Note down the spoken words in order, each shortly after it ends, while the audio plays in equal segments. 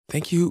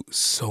Thank you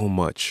so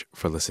much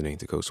for listening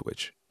to Code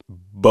Switch.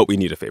 But we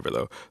need a favor,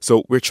 though.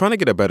 So we're trying to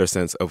get a better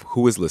sense of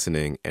who is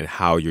listening and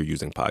how you're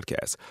using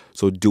podcasts.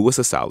 So do us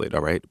a solid,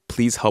 all right?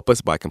 Please help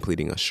us by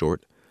completing a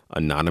short,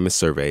 anonymous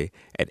survey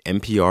at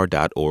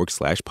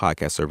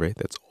npr.org/podcast survey.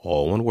 That's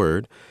all one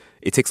word.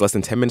 It takes less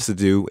than 10 minutes to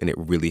do, and it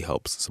really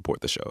helps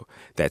support the show.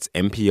 That's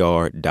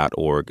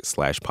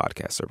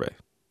npr.org/podcast survey.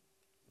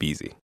 Be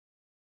easy.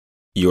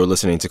 You're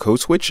listening to Code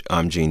Switch.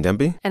 I'm Gene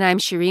Demby. And I'm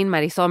Shireen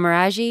Marisol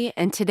Meraji.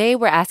 And today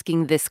we're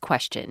asking this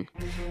question.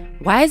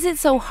 Why is it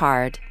so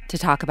hard to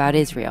talk about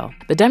Israel?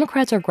 The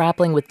Democrats are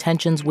grappling with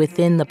tensions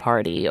within the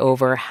party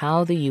over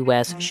how the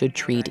U.S. should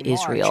treat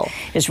Israel.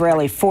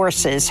 Israeli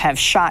forces have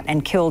shot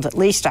and killed at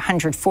least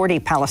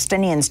 140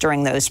 Palestinians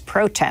during those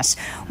protests.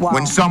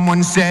 When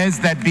someone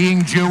says that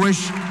being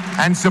Jewish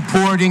and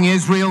supporting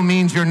Israel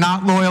means you're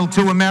not loyal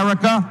to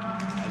America,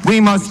 we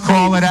must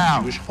call it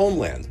out. Jewish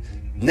homeland.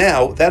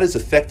 Now, that is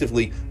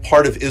effectively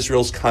part of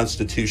Israel's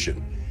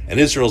constitution. And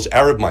Israel's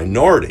Arab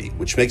minority,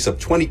 which makes up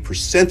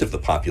 20% of the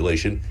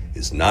population,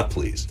 is not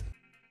pleased.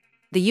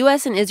 The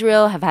U.S. and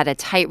Israel have had a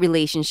tight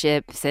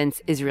relationship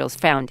since Israel's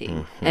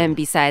founding. And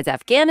besides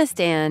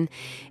Afghanistan,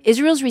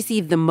 Israel's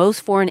received the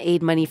most foreign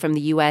aid money from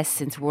the U.S.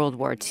 since World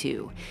War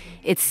II.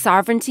 Its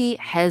sovereignty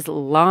has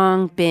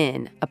long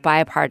been a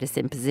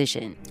bipartisan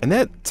position. And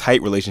that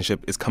tight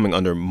relationship is coming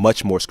under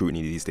much more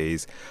scrutiny these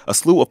days. A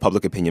slew of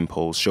public opinion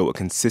polls show a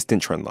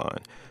consistent trend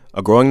line.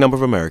 A growing number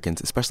of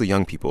Americans, especially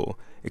young people,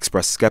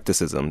 express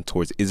skepticism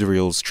towards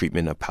Israel's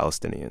treatment of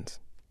Palestinians.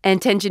 And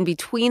tension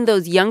between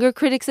those younger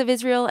critics of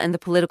Israel and the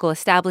political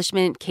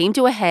establishment came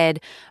to a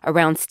head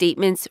around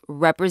statements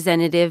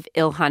Representative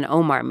Ilhan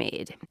Omar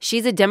made.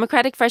 She's a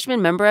Democratic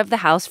freshman member of the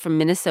House from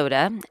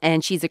Minnesota,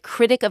 and she's a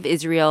critic of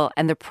Israel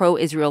and the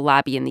pro-Israel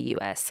lobby in the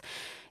U.S.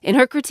 In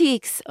her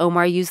critiques,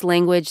 Omar used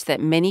language that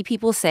many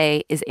people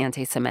say is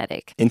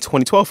anti-Semitic. In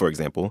 2012, for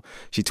example,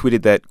 she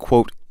tweeted that,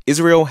 quote,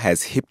 Israel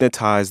has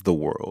hypnotized the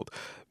world.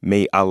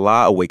 May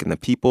Allah awaken the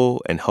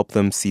people and help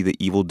them see the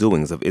evil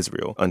doings of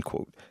Israel,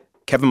 unquote.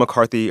 Kevin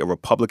McCarthy, a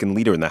Republican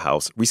leader in the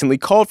House, recently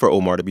called for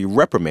Omar to be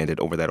reprimanded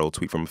over that old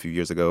tweet from a few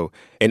years ago.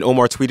 And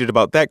Omar tweeted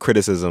about that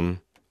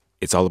criticism,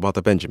 it's all about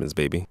the Benjamins,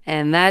 baby.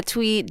 And that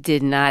tweet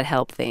did not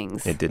help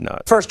things. It did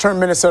not. First-term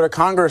Minnesota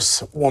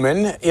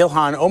Congresswoman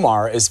Ilhan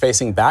Omar is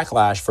facing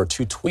backlash for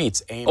two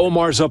tweets aimed...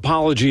 Omar's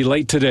apology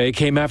late today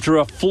came after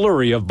a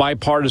flurry of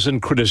bipartisan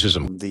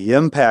criticism. The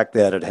impact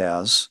that it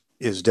has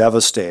is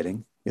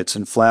devastating. It's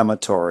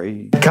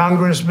inflammatory.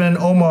 Congressman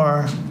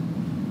Omar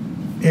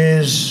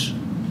is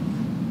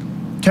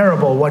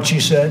terrible, what she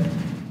said.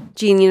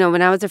 Gene,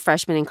 when I was a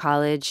freshman in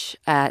college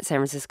at San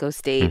Francisco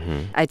State,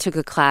 I took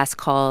a class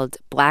called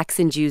Blacks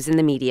and Jews in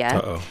the Media.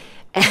 Uh-oh.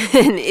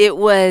 And it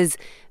was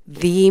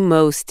the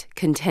most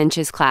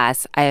contentious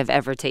class I have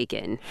ever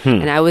taken.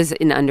 And I was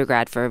in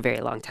undergrad for a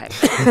very long time.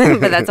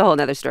 But that's a whole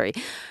other story.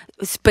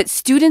 But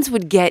students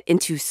would get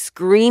into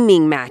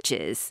screaming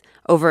matches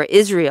over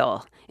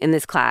Israel in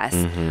this class,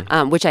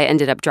 which I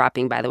ended up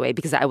dropping, by the way,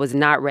 because I was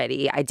not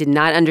ready. I did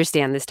not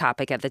understand this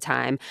topic at the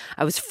time.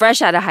 I was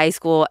fresh out of high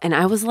school, and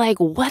I was like,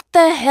 what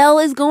the hell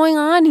is going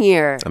on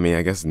here? I mean,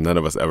 I guess none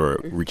of us ever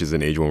reaches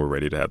an age when we're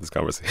ready to have this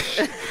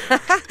conversation.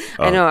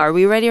 I know. Are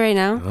we ready right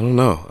now? I don't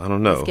know.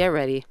 Let's get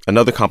ready.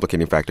 Another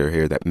complicating factor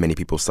here that many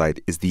people cite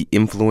is the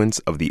influence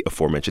of the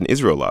aforementioned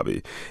Israel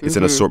lobby. It's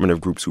an assortment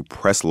of groups who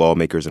press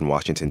lawmakers in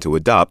Washington to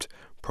adopt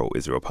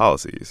pro-Israel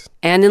policies.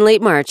 And in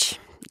late March,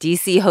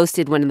 D.C.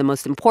 hosted one of the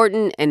most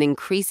important and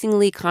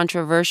increasingly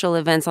controversial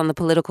events on the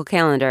political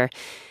calendar,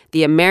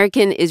 the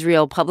American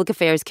Israel Public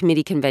Affairs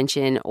Committee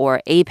Convention,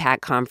 or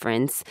AIPAC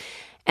conference.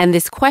 And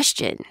this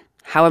question,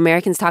 how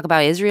Americans talk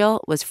about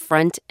Israel, was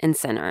front and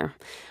center.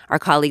 Our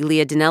colleague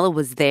Leah Donnella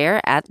was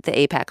there at the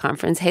AIPAC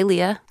conference. Hey,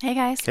 Leah. Hey,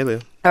 guys. Hey,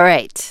 Leah. All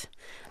right.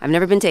 I've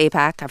never been to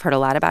AIPAC. I've heard a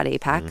lot about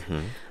AIPAC.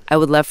 I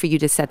would love for you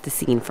to set the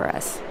scene for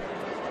us.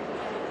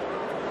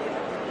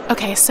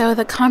 Okay, so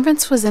the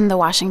conference was in the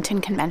Washington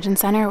Convention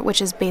Center,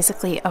 which is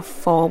basically a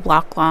full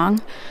block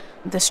long.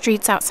 The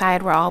streets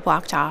outside were all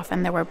blocked off,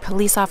 and there were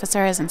police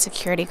officers and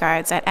security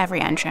guards at every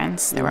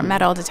entrance. There were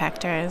metal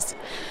detectors.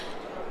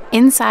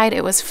 Inside,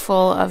 it was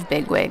full of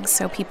bigwigs,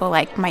 so people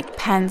like Mike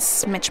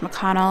Pence, Mitch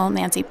McConnell,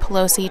 Nancy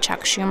Pelosi,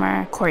 Chuck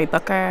Schumer, Cory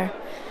Booker.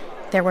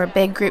 There were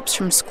big groups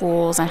from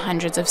schools and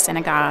hundreds of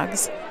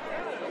synagogues.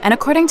 And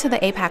according to the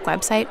AIPAC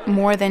website,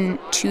 more than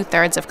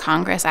 2/3 of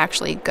Congress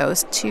actually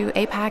goes to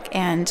AIPAC,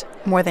 and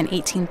more than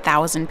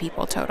 18,000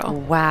 people total.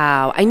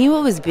 Wow. I knew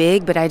it was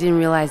big, but I didn't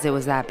realize it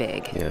was that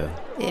big. Yeah.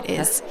 It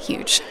is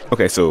huge.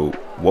 Okay, so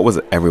what was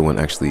everyone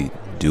actually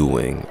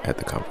doing at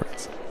the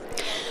conference?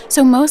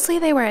 So mostly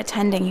they were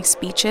attending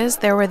speeches.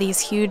 There were these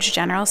huge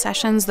general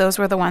sessions. Those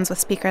were the ones with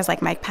speakers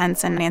like Mike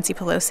Pence and Nancy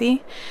Pelosi.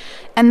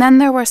 And then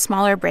there were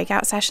smaller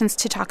breakout sessions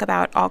to talk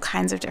about all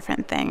kinds of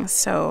different things.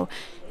 So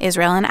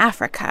Israel in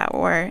Africa,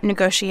 or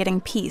negotiating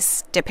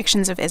peace,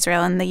 depictions of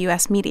Israel in the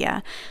U.S.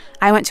 media.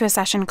 I went to a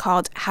session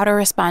called How to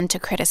Respond to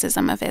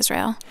Criticism of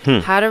Israel.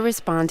 How to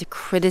respond to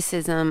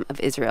criticism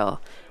of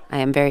Israel. I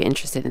am very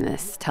interested in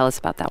this. Tell us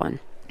about that one.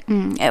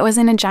 It was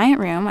in a giant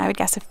room. I would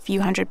guess a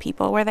few hundred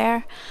people were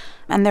there.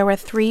 And there were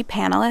 3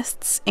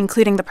 panelists,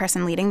 including the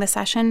person leading the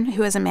session,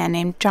 who is a man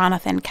named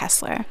Jonathan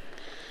Kessler.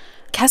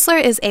 Kessler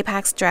is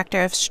AIPAC's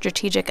Director of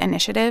Strategic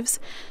Initiatives.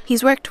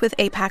 He's worked with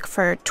AIPAC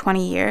for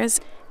 20 years,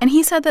 and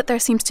he said that there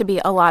seems to be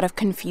a lot of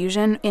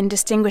confusion in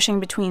distinguishing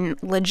between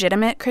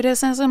legitimate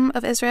criticism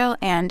of Israel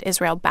and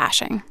Israel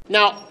bashing.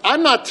 Now,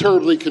 I'm not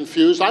terribly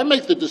confused. I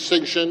make the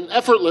distinction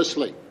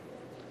effortlessly.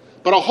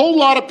 But a whole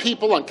lot of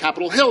people on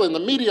Capitol Hill, in the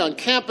media, on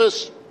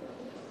campus,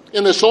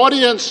 in this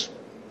audience,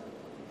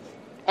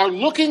 are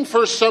looking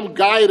for some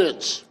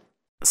guidance.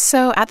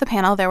 So at the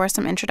panel, there were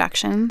some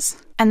introductions.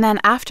 And then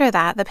after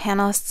that, the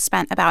panelists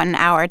spent about an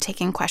hour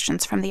taking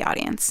questions from the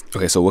audience.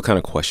 Okay, so what kind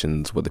of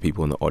questions were the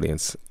people in the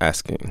audience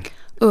asking?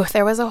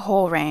 There was a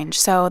whole range.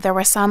 So there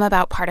were some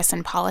about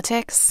partisan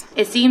politics.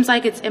 It seems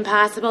like it's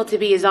impossible to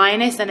be a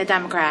Zionist and a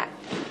Democrat.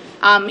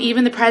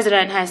 Even the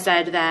president has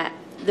said that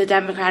the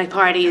Democratic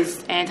Party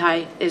is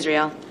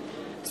anti-Israel.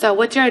 So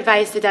what's your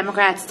advice to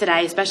Democrats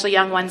today, especially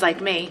young ones like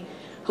me,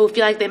 who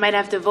feel like they might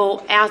have to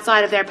vote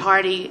outside of their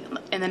party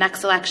in the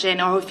next election,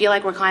 or who feel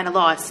like we're kind of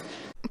lost?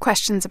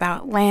 Questions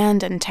about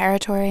land and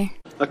territory.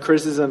 A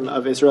criticism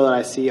of Israel that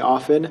I see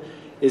often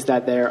is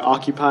that they're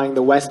occupying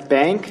the West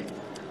Bank,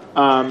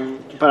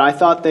 but I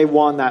thought they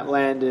won that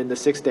land in the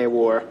Six-Day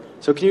War.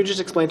 So can you just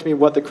explain to me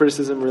what the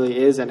criticism really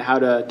is and how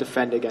to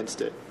defend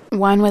against it?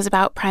 One was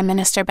about Prime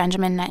Minister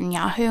Benjamin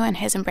Netanyahu and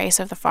his embrace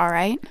of the far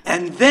right.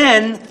 And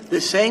then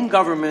the same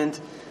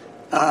government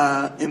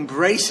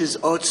embraces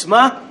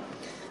Otzma,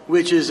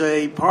 which is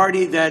a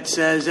party that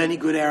says any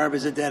good Arab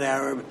is a dead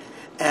Arab.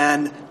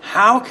 And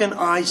how can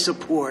I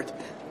support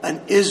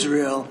an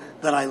Israel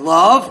that I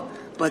love,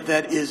 but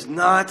that is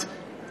not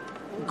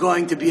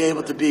going to be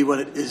able to be what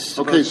it is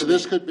supposed to be? Okay, so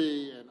this could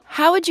be...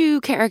 How would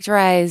you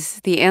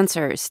characterize the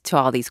answers to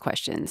all these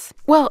questions?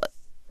 Well,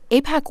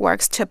 AIPAC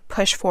works to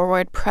push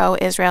forward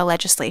pro-Israel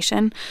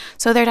legislation,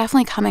 so they're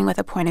definitely coming with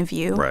a point of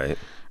view. Right.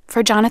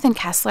 For Jonathan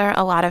Kessler,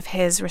 a lot of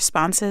his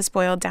responses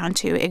boiled down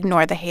to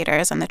ignore the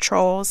haters and the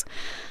trolls.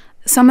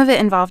 Some of it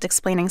involved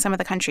explaining some of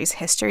the country's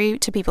history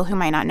to people who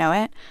might not know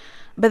it.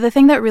 But the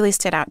thing that really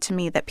stood out to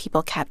me that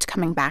people kept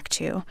coming back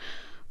to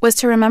was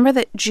to remember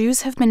that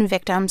Jews have been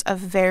victims of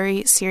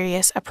very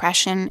serious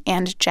oppression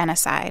and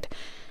genocide,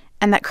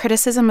 and that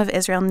criticism of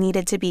Israel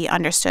needed to be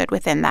understood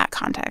within that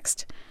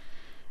context.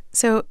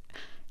 So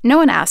no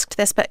one asked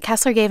this, but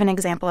Kessler gave an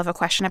example of a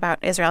question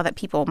about Israel that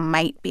people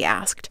might be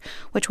asked,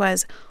 which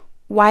was,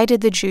 why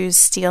did the Jews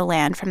steal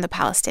land from the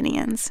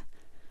Palestinians?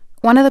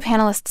 One of the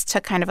panelists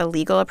took kind of a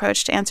legal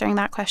approach to answering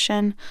that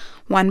question.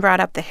 One brought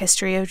up the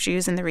history of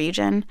Jews in the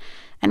region.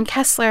 And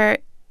Kessler,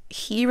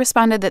 he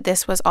responded that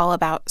this was all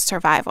about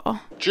survival.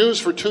 Jews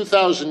for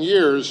 2,000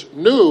 years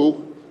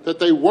knew that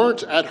they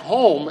weren't at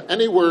home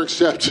anywhere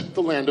except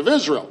the land of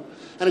Israel.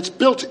 And it's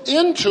built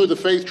into the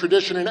faith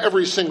tradition in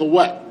every single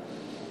way.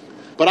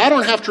 But I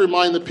don't have to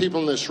remind the people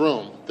in this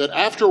room that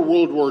after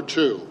World War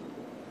II,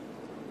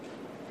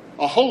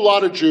 a whole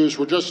lot of Jews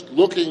were just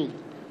looking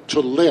to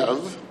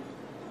live.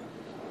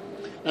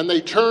 And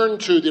they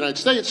turned to the United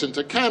States and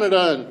to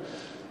Canada and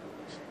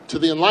to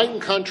the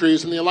enlightened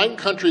countries. And the enlightened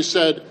countries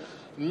said,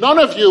 none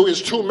of you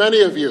is too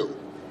many of you.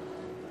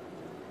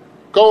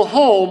 Go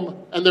home,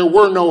 and there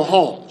were no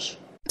homes.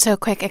 So,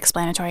 quick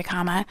explanatory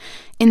comma.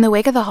 In the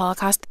wake of the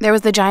Holocaust, there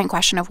was the giant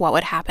question of what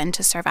would happen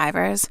to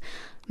survivors.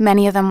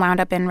 Many of them wound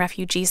up in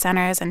refugee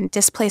centers and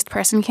displaced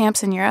person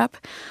camps in Europe.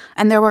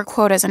 And there were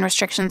quotas and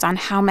restrictions on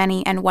how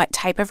many and what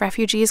type of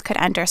refugees could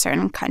enter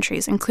certain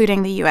countries,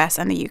 including the US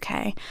and the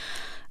UK.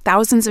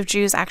 Thousands of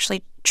Jews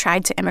actually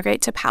tried to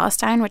immigrate to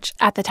Palestine, which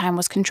at the time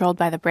was controlled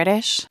by the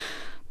British.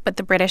 But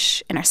the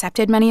British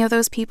intercepted many of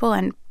those people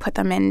and put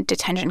them in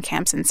detention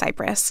camps in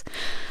Cyprus.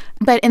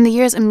 But in the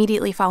years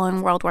immediately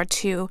following World War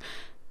II,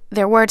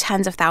 there were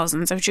tens of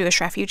thousands of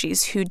Jewish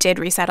refugees who did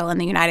resettle in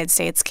the United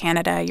States,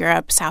 Canada,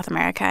 Europe, South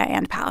America,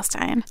 and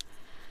Palestine.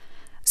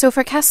 So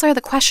for Kessler, the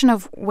question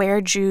of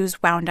where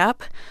Jews wound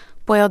up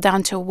boiled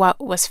down to what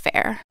was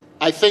fair.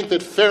 I think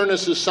that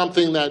fairness is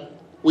something that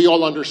we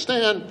all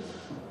understand.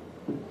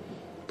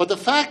 But the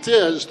fact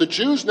is, the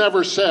Jews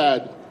never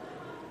said,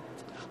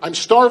 I'm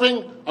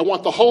starving, I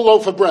want the whole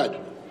loaf of bread.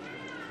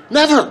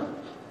 Never.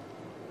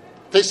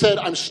 They said,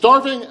 I'm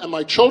starving and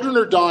my children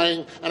are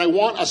dying and I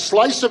want a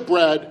slice of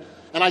bread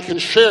and I can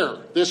share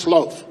this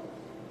loaf.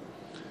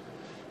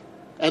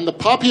 And the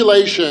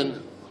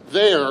population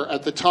there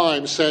at the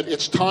time said,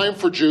 it's time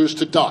for Jews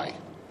to die.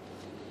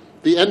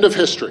 The end of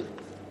history.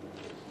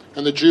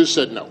 And the Jews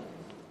said no.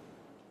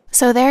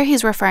 So there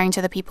he's referring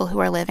to the people who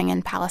were living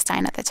in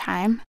Palestine at the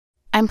time.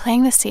 I'm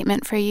playing this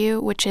statement for you,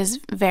 which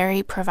is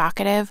very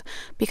provocative,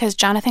 because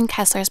Jonathan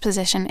Kessler's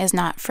position is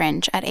not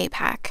fringe at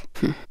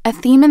AIPAC. A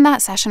theme in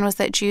that session was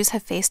that Jews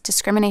have faced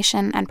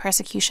discrimination and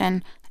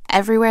persecution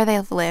everywhere they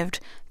have lived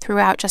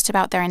throughout just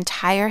about their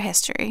entire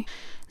history.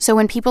 So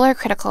when people are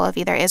critical of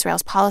either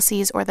Israel's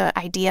policies or the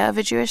idea of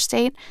a Jewish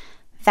state,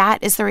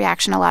 that is the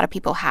reaction a lot of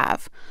people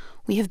have.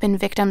 We have been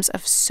victims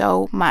of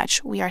so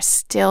much. We are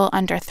still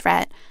under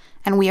threat,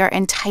 and we are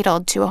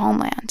entitled to a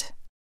homeland.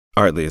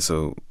 All right, Leah,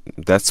 so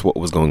that's what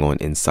was going on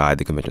inside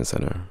the convention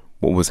center.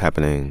 What was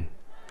happening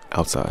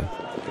outside?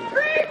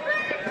 Free,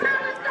 free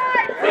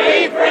Palestine!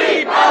 Free,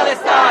 free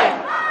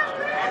Palestine!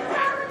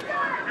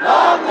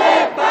 Long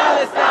live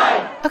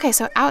Palestine! Okay,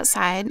 so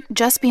outside,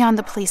 just beyond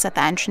the police at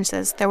the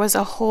entrances, there was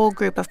a whole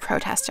group of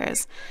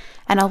protesters,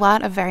 and a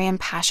lot of very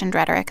impassioned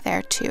rhetoric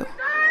there, too.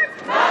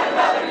 Not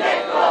another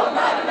nickel,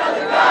 not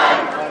another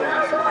dime.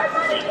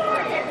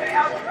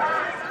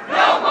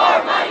 No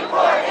more money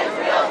for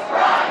Israel's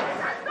crime.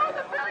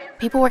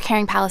 People were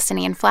carrying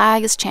Palestinian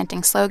flags,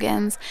 chanting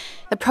slogans.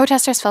 The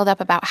protesters filled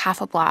up about half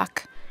a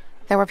block.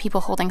 There were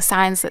people holding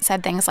signs that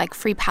said things like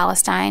Free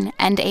Palestine,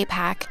 End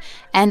AIPAC,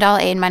 End all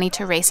aid money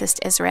to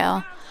racist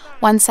Israel.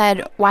 One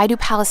said, "Why do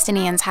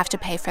Palestinians have to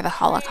pay for the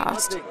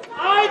Holocaust?"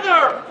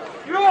 Either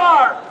you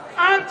are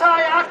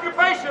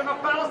anti-occupation of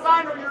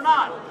Palestine or you're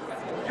not.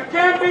 You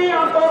can't be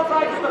on both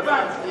sides of the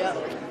fence.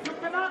 You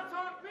cannot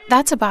talk.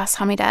 That's Abbas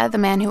Hamideh, the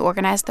man who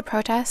organized the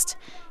protest.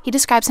 He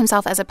describes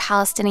himself as a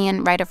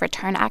Palestinian right of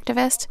return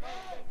activist.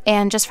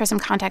 And just for some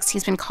context,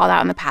 he's been called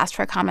out in the past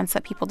for comments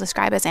that people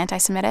describe as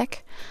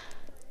anti-Semitic.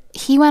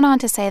 He went on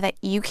to say that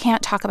you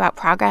can't talk about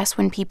progress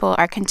when people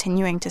are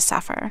continuing to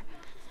suffer.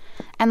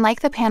 And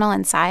like the panel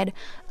inside,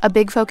 a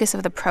big focus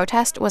of the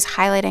protest was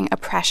highlighting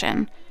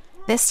oppression.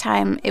 This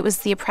time, it was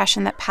the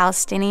oppression that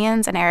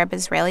Palestinians and Arab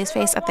Israelis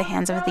face at the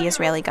hands of the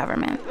Israeli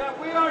government. That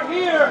we are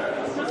here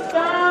to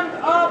stand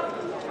up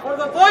for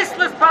the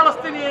voiceless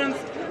Palestinians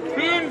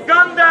being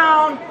gunned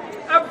down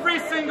every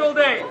single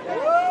day.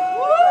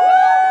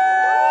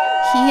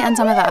 He and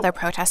some of the other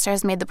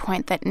protesters made the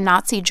point that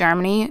Nazi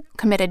Germany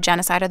committed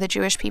genocide of the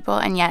Jewish people,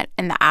 and yet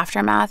in the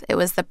aftermath, it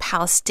was the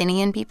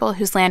Palestinian people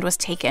whose land was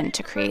taken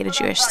to create a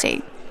Jewish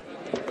state.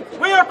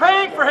 We are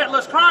paying for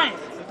Hitler's crimes.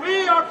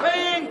 We are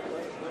paying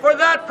for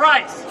that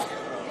price.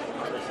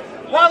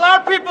 While our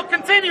people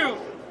continue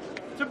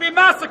to be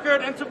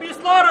massacred and to be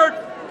slaughtered,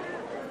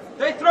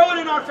 they throw it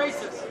in our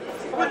faces.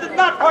 We did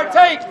not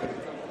partake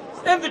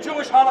in the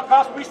Jewish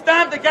Holocaust. We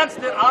stand against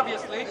it,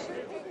 obviously.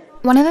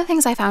 One of the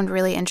things I found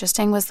really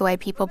interesting was the way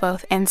people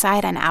both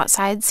inside and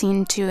outside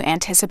seemed to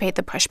anticipate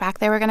the pushback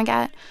they were going to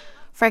get.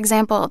 For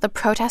example, the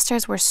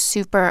protesters were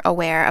super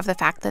aware of the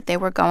fact that they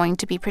were going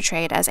to be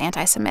portrayed as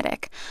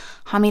anti-Semitic.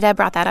 Hamideh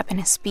brought that up in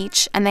his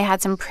speech, and they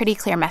had some pretty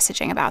clear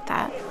messaging about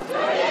that.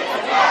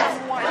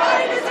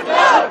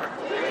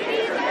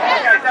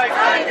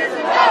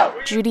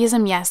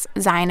 Judaism, yes.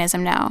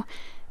 Zionism, no.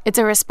 It's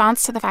a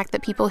response to the fact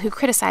that people who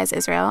criticize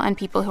Israel and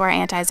people who are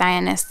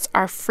anti-Zionists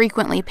are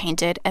frequently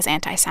painted as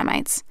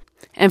anti-Semites.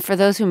 And for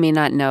those who may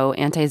not know,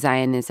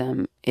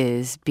 anti-Zionism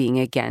is being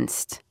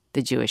against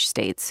the Jewish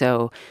state.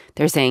 So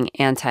they're saying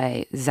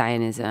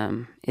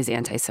anti-Zionism is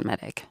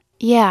anti-Semitic.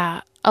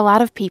 Yeah, a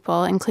lot of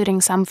people,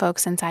 including some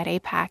folks inside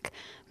AIPAC,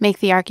 make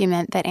the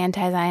argument that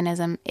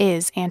anti-Zionism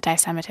is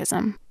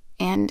anti-Semitism.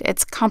 And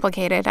it's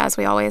complicated, as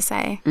we always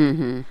say.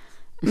 Mm-hmm.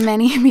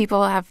 Many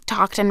people have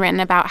talked and written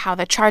about how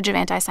the charge of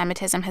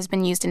anti-Semitism has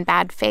been used in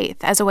bad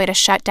faith as a way to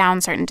shut down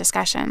certain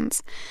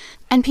discussions.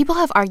 And people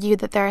have argued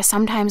that there are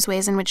sometimes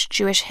ways in which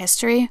Jewish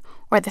history,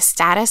 or the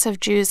status of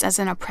Jews as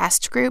an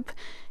oppressed group,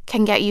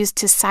 can get used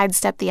to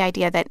sidestep the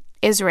idea that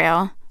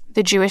Israel,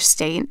 the Jewish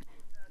state,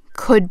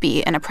 could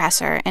be an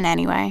oppressor in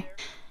any way.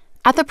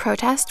 At the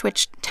protest,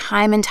 which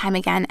time and time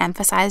again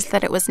emphasized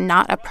that it was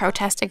not a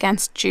protest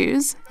against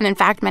Jews, and in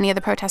fact many of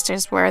the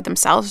protesters were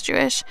themselves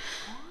Jewish,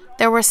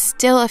 there were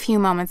still a few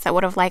moments that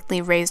would have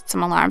likely raised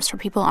some alarms for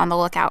people on the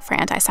lookout for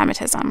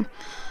anti-Semitism.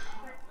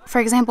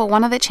 For example,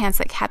 one of the chants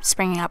that kept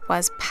springing up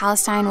was,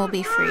 "Palestine will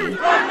be free."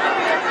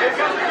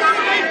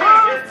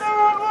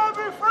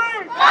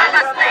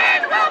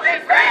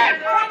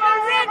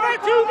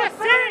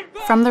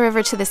 From the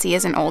river to the sea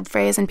is an old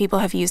phrase, and people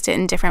have used it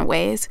in different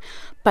ways.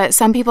 But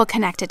some people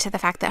connect it to the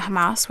fact that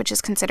Hamas, which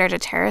is considered a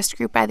terrorist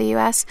group by the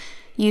U.S.,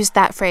 used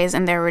that phrase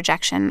in their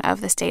rejection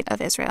of the state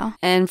of Israel.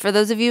 And for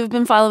those of you who've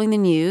been following the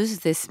news,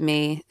 this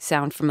may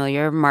sound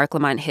familiar. Mark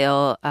Lamont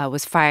Hill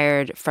was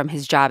fired from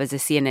his job as a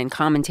CNN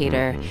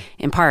commentator,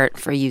 in part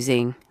for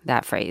using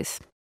that phrase.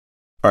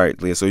 All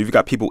right, Leah, so you've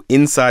got people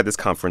inside this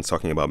conference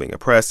talking about being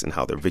oppressed and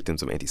how they're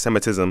victims of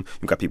anti-Semitism.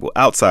 You've got people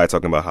outside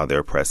talking about how they're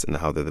oppressed and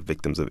how they're the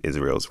victims of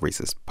Israel's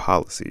racist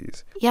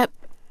policies. Yep.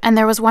 And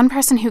there was one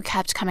person who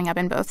kept coming up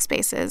in both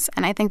spaces,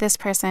 and I think this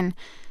person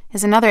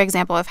is another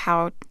example of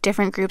how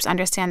different groups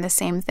understand the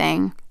same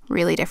thing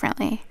really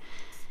differently.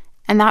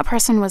 And that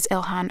person was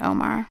Ilhan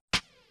Omar.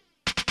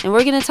 And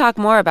we're going to talk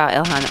more about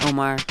Ilhan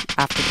Omar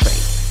after the break.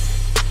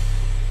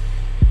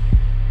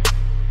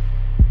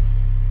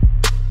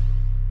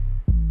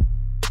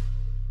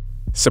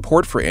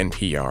 Support for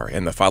NPR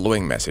and the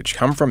following message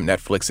come from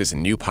Netflix's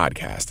new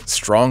podcast,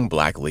 Strong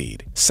Black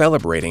Lead,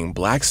 celebrating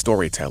Black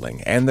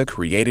storytelling and the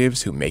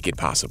creatives who make it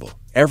possible.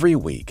 Every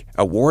week,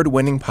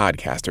 award-winning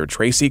podcaster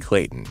Tracy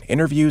Clayton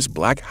interviews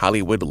Black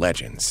Hollywood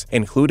legends,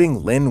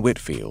 including Lynn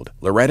Whitfield,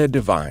 Loretta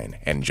Devine,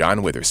 and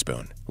John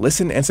Witherspoon.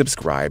 Listen and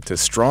subscribe to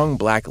Strong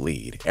Black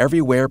Lead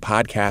everywhere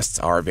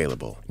podcasts are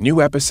available. New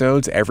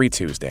episodes every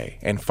Tuesday,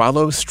 and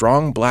follow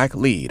Strong Black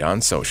Lead on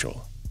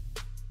social.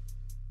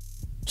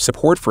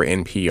 Support for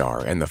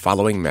NPR and the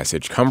following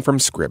message come from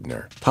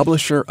Scribner,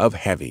 publisher of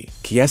Heavy,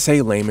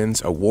 Kiese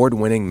Laymon's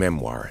award-winning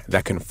memoir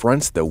that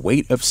confronts the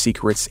weight of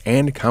secrets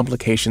and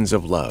complications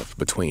of love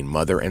between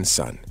mother and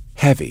son.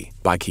 Heavy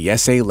by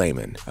Kiese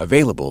Laymon,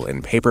 available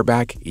in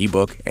paperback,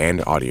 ebook,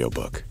 and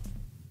audiobook.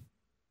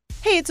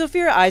 Hey, it's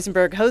Ophira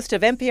Eisenberg, host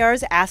of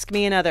NPR's Ask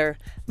Me Another.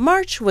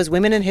 March was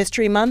Women in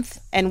History Month,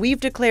 and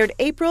we've declared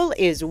April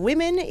is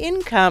Women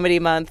in Comedy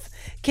Month.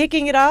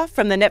 Kicking it off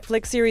from the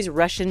Netflix series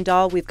Russian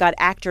Doll, we've got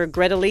actor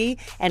Greta Lee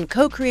and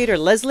co-creator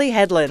Leslie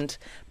Headland,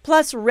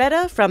 plus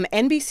Retta from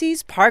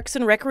NBC's Parks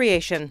and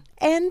Recreation,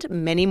 and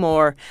many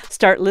more.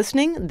 Start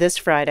listening this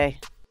Friday.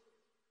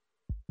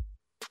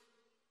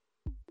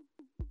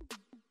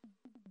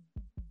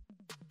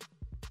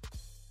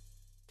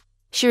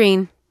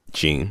 Shireen.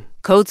 Gene.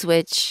 Code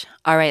Switch.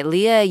 All right,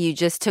 Leah, you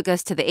just took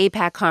us to the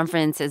AIPAC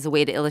conference as a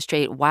way to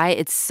illustrate why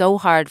it's so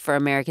hard for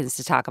Americans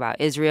to talk about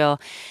Israel.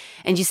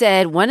 And you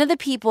said one of the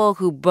people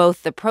who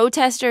both the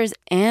protesters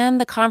and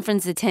the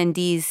conference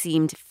attendees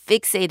seemed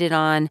fixated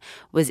on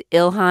was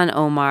Ilhan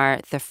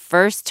Omar, the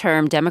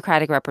first-term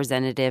Democratic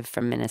representative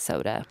from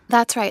Minnesota.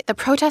 That's right. The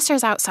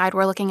protesters outside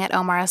were looking at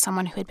Omar as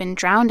someone who had been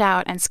drowned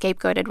out and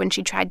scapegoated when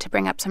she tried to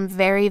bring up some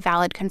very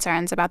valid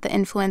concerns about the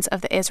influence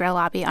of the Israel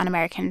lobby on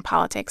American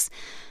politics.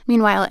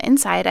 Meanwhile,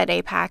 inside at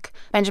AIPAC,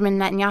 Benjamin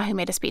Netanyahu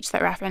made a speech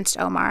that referenced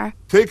Omar.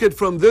 Take it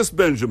from this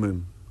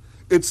Benjamin.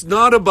 It's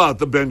not about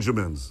the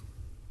Benjamins.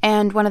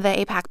 And one of the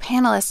AIPAC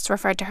panelists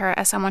referred to her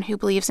as someone who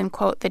believes in,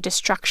 quote, the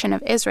destruction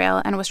of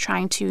Israel and was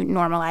trying to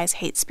normalize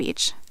hate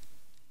speech.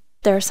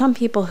 There are some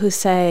people who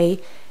say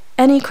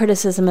any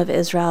criticism of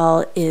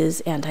Israel is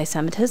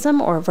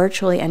anti-Semitism, or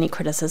virtually any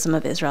criticism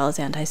of Israel is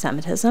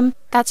anti-Semitism.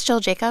 That's Jill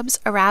Jacobs,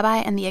 a rabbi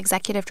and the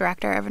executive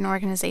director of an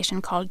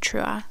organization called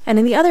Trua. And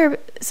on the other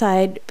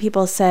side,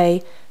 people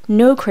say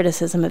no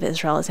criticism of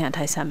Israel is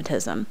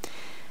anti-Semitism.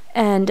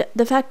 And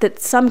the fact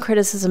that some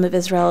criticism of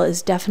Israel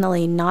is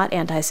definitely not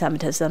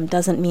anti-Semitism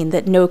doesn't mean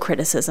that no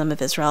criticism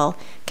of Israel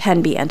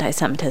can be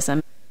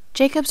anti-Semitism.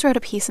 Jacobs wrote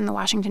a piece in the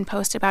Washington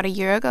Post about a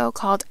year ago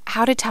called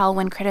How to Tell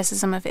When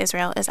Criticism of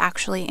Israel is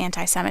Actually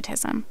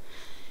Anti-Semitism.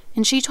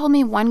 And she told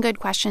me one good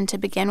question to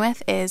begin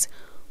with is,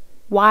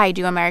 why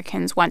do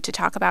Americans want to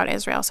talk about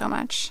Israel so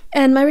much?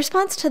 And my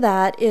response to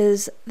that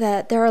is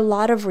that there are a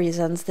lot of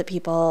reasons that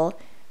people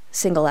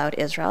single out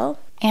Israel.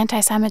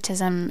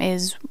 Anti-Semitism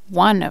is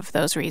one of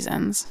those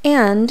reasons.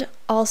 And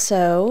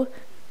also,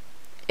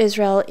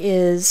 Israel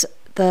is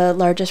the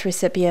largest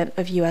recipient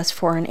of U.S.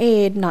 foreign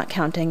aid, not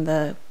counting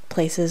the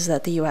places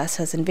that the U.S.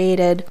 has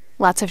invaded.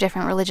 Lots of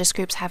different religious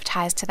groups have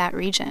ties to that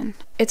region.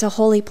 It's a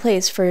holy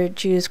place for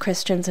Jews,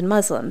 Christians, and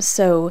Muslims,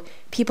 so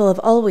people have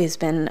always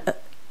been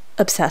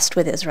obsessed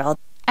with Israel.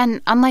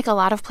 And unlike a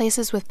lot of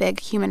places with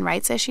big human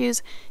rights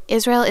issues,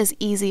 Israel is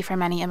easy for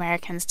many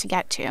Americans to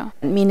get to.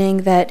 Meaning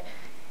that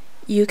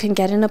you can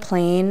get in a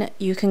plane,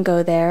 you can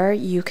go there,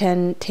 you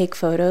can take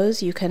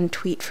photos, you can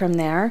tweet from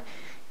there,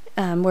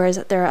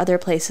 whereas there are other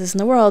places in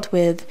the world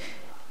with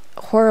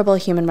horrible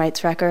human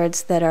rights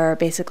records that are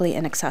basically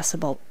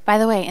inaccessible. By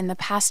the way, in the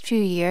past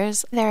few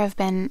years, there have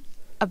been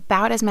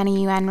about as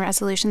many UN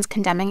resolutions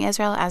condemning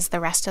Israel as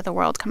the rest of the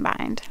world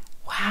combined.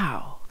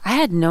 Wow. I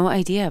had no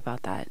idea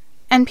about that.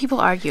 And people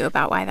argue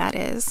about why that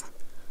is.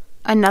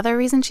 Another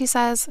reason, she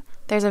says,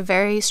 there's a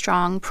very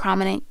strong,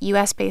 prominent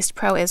U.S.-based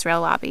pro-Israel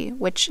lobby,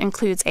 which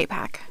includes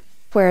AIPAC.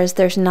 Whereas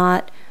there's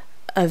not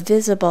a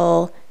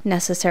visible,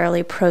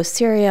 necessarily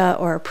pro-Syria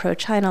or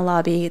pro-China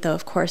lobby, though,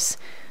 of course,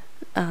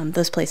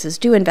 those places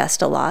do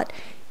invest a lot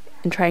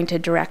in trying to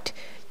direct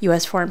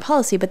U.S. foreign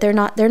policy, but they're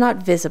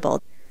not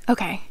visible.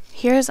 Okay,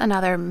 here's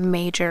another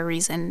major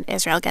reason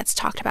Israel gets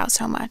talked about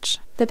so much.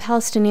 The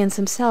Palestinians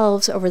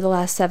themselves, over the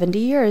last 70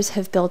 years,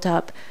 have built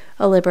up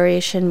a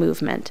liberation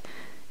movement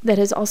that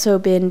has also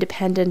been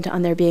dependent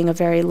on there being a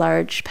very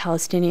large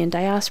Palestinian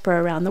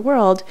diaspora around the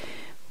world,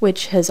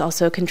 which has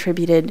also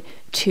contributed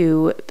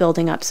to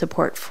building up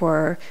support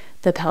for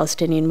the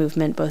Palestinian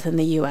movement both in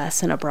the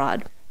U.S. and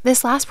abroad.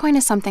 This last point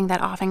is something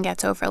that often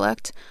gets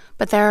overlooked,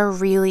 but there are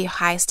really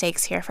high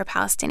stakes here for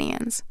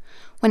Palestinians.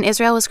 When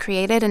Israel was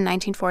created in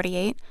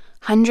 1948,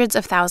 hundreds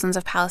of thousands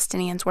of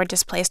Palestinians were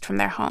displaced from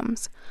their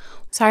homes.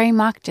 Sari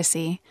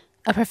Makdisi,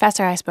 a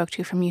professor I spoke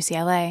to from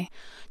UCLA,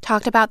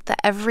 talked about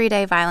the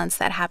everyday violence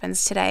that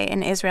happens today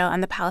in Israel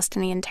and the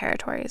Palestinian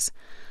territories.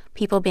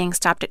 People being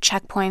stopped at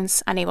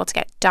checkpoints, unable to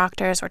get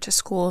doctors or to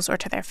schools or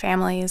to their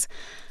families.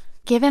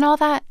 Given all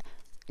that,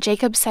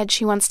 Jacob said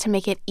she wants to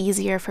make it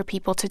easier for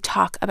people to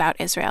talk about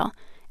Israel,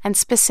 and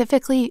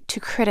specifically to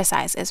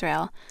criticize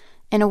Israel,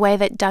 in a way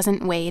that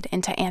doesn't wade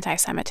into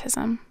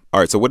anti-Semitism. All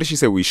right, so what did she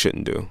say we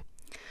shouldn't do?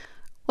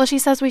 Well, she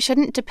says we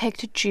shouldn't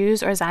depict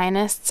Jews or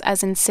Zionists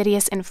as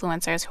insidious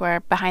influencers who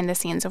are behind the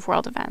scenes of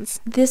world events.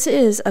 This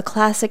is a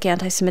classic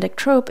anti-Semitic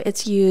trope.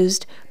 It's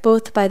used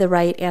both by the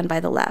right and by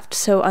the left.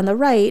 So on the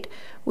right,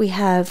 we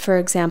have, for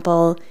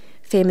example,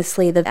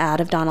 famously the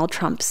ad of Donald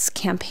Trump's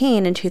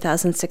campaign in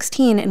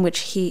 2016 in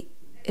which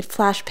it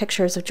flashed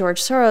pictures of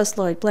George Soros,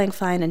 Lloyd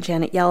Blankfein, and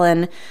Janet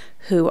Yellen,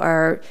 who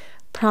are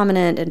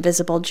prominent and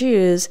visible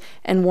Jews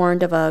and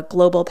warned of a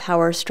global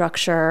power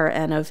structure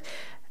and of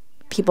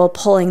people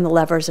pulling the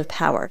levers of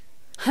power.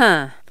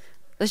 Huh.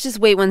 Let's just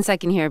wait 1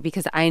 second here,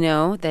 because I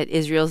know that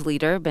Israel's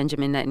leader,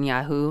 Benjamin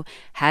Netanyahu,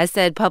 has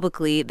said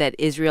publicly that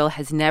Israel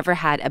has never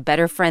had a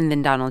better friend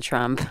than Donald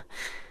Trump.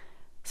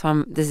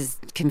 So this is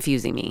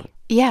confusing me.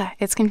 Yeah,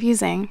 it's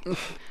confusing.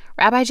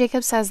 Rabbi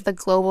Jacobs says the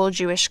global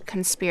Jewish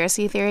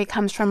conspiracy theory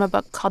comes from a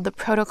book called The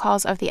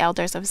Protocols of the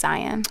Elders of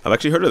Zion. I've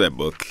actually heard of that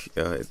book.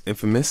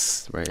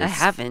 Infamous, right? I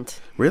haven't.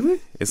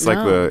 Really? It's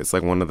No.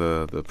 like one of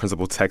the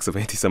principal texts of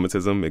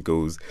anti-Semitism. It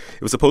was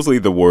supposedly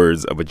the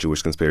words of a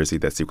Jewish conspiracy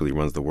that secretly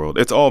runs the world.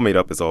 It's all made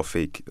up. It's all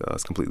fake.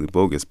 It's completely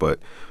bogus. But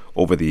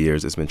over the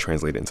years, it's been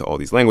translated into all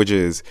these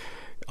languages.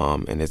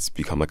 And it's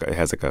become it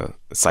has a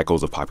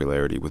cycles of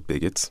popularity with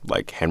bigots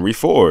like Henry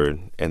Ford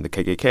and the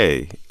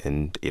KKK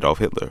and Adolf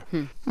Hitler.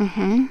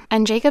 Mm-hmm.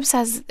 And Jacob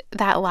says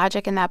that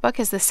logic in that book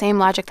is the same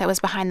logic that was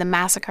behind the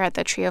massacre at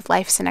the Tree of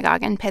Life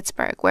Synagogue in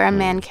Pittsburgh, where a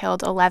man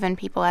killed 11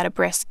 people at a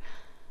bris.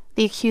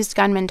 The accused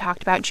gunman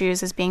talked about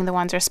Jews as being the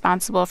ones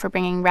responsible for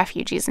bringing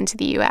refugees into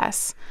the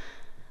U.S.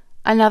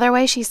 Another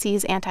way she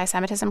sees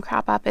anti-Semitism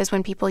crop up is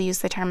when people use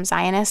the term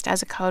Zionist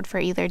as a code for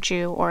either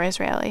Jew or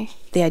Israeli.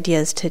 The idea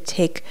is to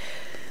take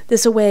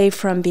this away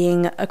from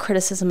being a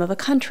criticism of a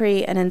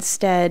country and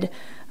instead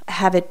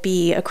have it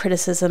be a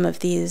criticism of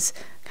these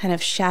kind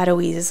of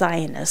shadowy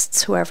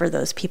Zionists, whoever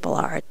those people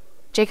are.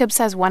 Jacob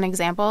says one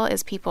example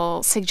is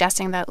people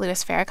suggesting that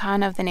Louis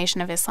Farrakhan of the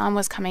Nation of Islam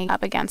was coming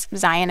up against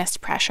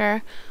Zionist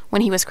pressure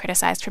when he was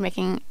criticized for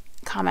making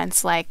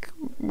comments like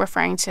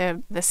referring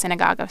to the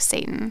synagogue of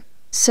Satan.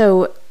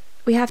 So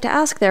we have to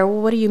ask there,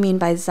 well, what do you mean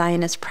by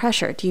Zionist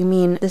pressure? Do you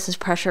mean this is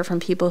pressure from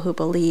people who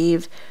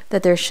believe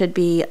that there should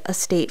be a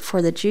state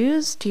for the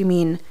Jews? Do you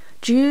mean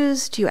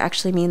Jews? Do you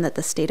actually mean that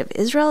the state of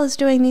Israel is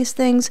doing these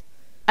things?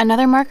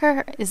 Another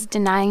marker is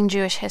denying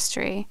Jewish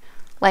history.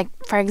 Like,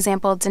 for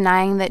example,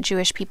 denying that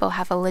Jewish people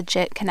have a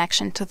legit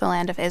connection to the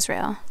land of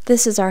Israel.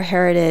 This is our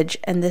heritage,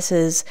 and this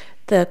is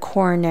the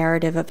core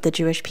narrative of the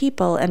Jewish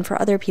people. And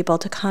for other people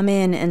to come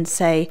in and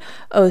say,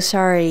 oh,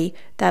 sorry,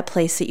 that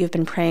place that you've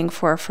been praying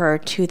for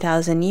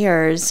 2,000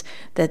 years,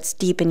 that's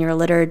deep in your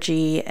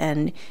liturgy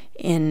and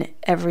in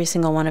every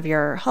single one of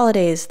your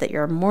holidays that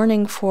you're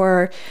mourning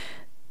for,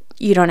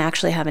 you don't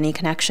actually have any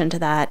connection to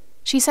that.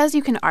 She says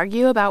you can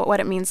argue about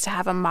what it means to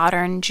have a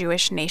modern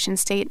Jewish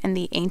nation-state in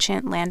the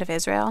ancient land of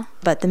Israel.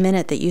 But the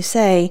minute that you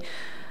say,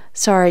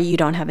 sorry, you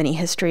don't have any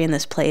history in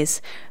this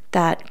place,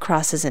 that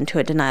crosses into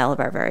a denial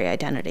of our very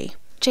identity.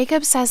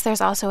 Jacob says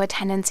there's also a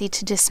tendency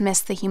to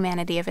dismiss the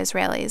humanity of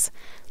Israelis,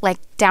 like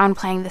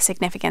downplaying the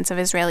significance of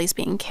Israelis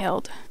being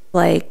killed.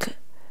 Like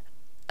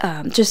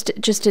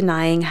just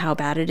denying how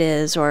bad it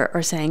is,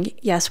 or saying,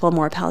 yes, well,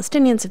 more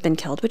Palestinians have been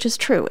killed, which is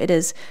true. It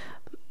is.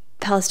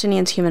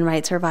 Palestinians' human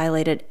rights are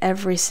violated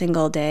every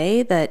single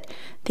day that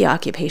the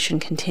occupation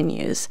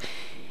continues.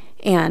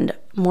 And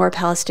more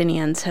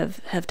Palestinians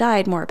have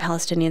died, more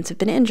Palestinians have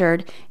been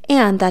injured,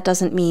 and that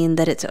doesn't mean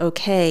that it's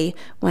okay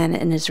when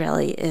an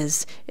Israeli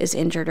is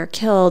injured or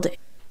killed.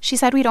 She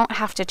said we don't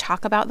have to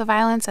talk about the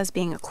violence as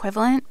being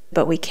equivalent.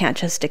 But we can't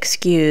just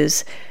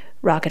excuse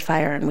rocket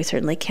fire, and we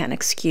certainly can't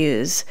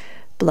excuse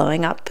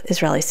blowing up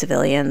Israeli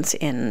civilians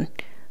in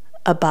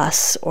a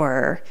bus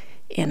or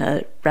in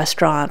a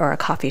restaurant or a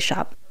coffee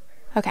shop.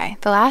 Okay,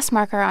 the last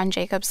marker on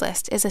Jacob's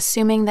list is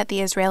assuming that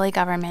the Israeli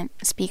government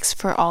speaks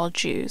for all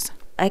Jews.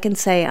 I can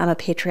say I'm a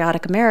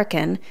patriotic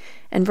American,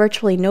 and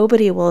virtually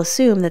nobody will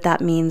assume that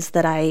that means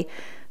that I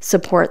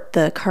support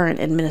the current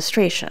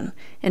administration.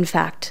 In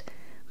fact,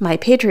 my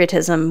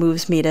patriotism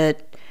moves me to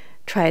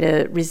try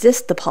to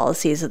resist the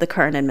policies of the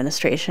current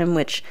administration,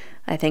 which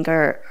I think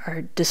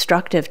are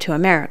destructive to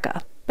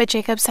America. But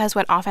Jacob says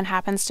what often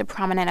happens to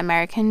prominent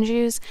American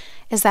Jews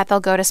is that they'll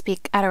go to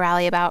speak at a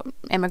rally about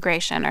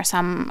immigration or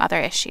some other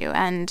issue,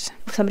 and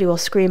somebody will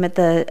scream at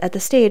the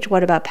stage,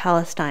 what about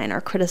Palestine,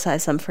 or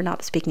criticize them for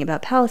not speaking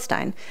about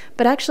Palestine.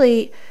 But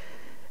actually,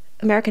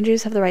 American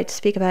Jews have the right to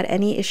speak about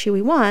any issue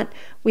we want.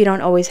 We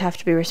don't always have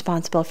to be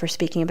responsible for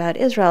speaking about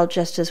Israel,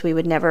 just as we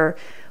would never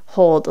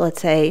hold,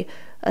 let's say,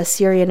 a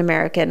Syrian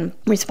American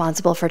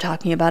responsible for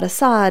talking about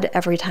Assad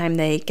every time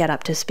they get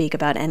up to speak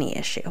about any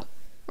issue.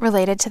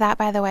 Related to that,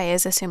 by the way,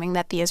 is assuming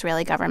that the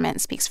Israeli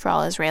government speaks for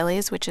all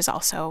Israelis, which is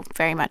also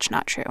very much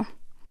not true.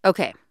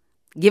 Okay.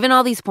 Given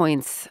all these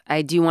points,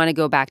 I do want to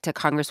go back to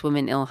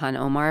Congresswoman Ilhan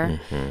Omar.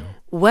 Mm-hmm.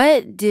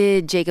 What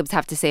did Jacobs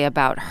have to say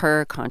about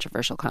her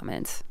controversial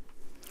comments?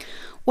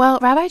 Well,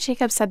 Rabbi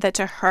Jacobs said that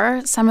to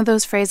her, some of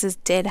those phrases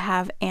did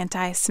have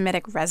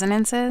anti-Semitic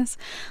resonances.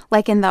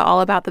 Like in the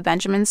All About the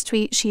Benjamins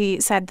tweet, she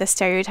said the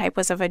stereotype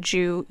was of a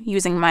Jew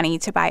using money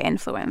to buy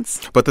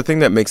influence. But the thing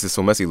that makes it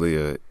so messy,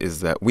 Leah, is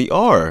that we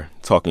are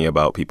talking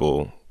about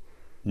people,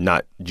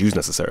 not Jews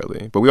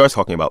necessarily, but we are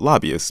talking about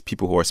lobbyists,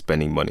 people who are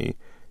spending money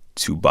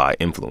to buy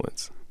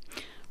influence.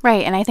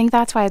 Right, and I think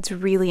that's why it's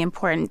really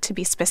important to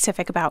be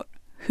specific about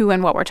who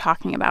and what we're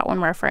talking about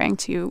when we're referring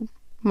to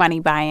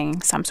money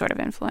buying some sort of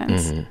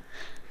influence. Mm-hmm.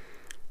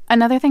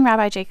 Another thing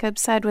Rabbi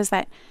Jacobs said was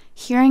that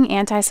hearing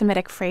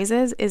anti-Semitic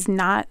phrases is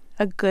not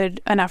a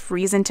good enough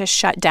reason to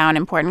shut down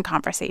important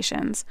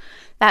conversations.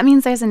 That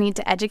means there's a need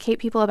to educate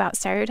people about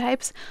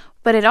stereotypes,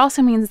 but it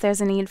also means there's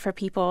a need for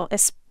people,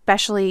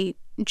 especially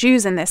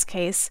Jews in this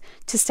case,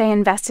 to stay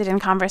invested in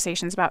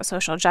conversations about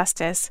social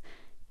justice,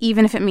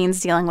 even if it means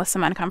dealing with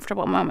some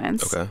uncomfortable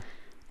moments. Okay.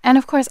 And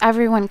of course,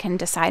 everyone can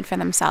decide for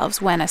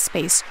themselves when a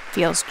space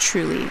feels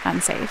truly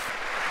unsafe.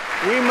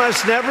 We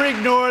must never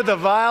ignore the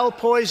vile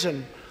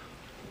poison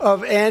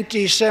of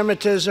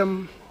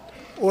anti-Semitism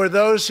or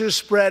those who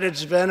spread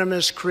its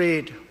venomous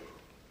creed.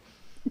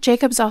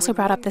 Jacobs also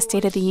brought up the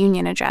State of the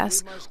Union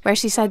address, where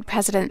she said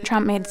President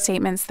Trump made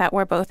statements that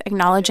were both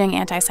acknowledging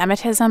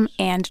anti-Semitism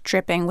and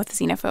dripping with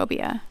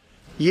xenophobia.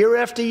 Year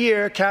after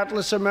year,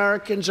 countless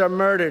Americans are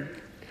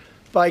murdered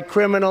by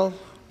criminal,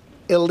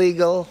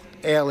 illegal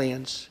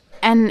aliens.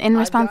 And in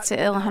response to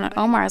Ilhan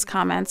Omar's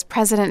comments,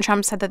 President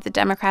Trump said that the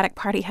Democratic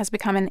Party has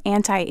become an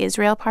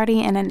anti-Israel party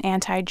and an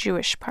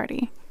anti-Jewish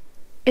party.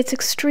 It's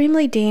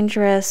extremely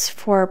dangerous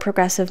for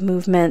progressive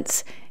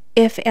movements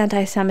if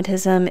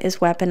anti-Semitism is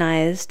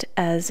weaponized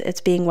as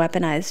it's being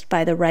weaponized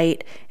by the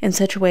right in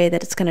such a way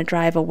that it's going to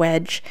drive a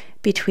wedge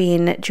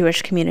between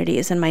Jewish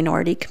communities and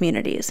minority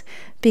communities.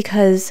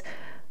 Because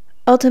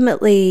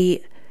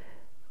ultimately,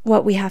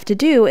 what we have to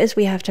do is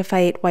we have to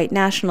fight white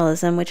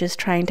nationalism, which is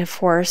trying to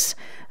force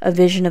a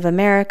vision of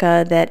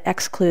America that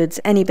excludes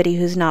anybody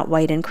who's not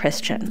white and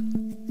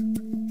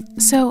Christian.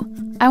 So,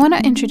 I want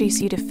to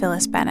introduce you to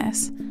Phyllis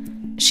Bennis.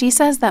 She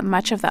says that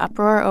much of the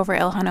uproar over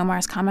Ilhan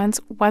Omar's comments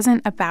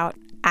wasn't about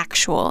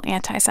actual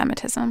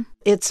anti-Semitism.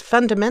 It's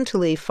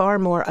fundamentally far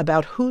more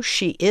about who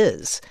she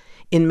is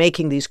in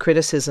making these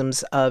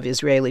criticisms of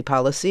Israeli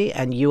policy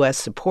and U.S.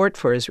 support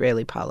for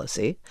Israeli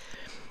policy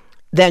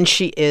than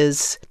she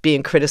is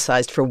being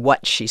criticized for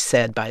what she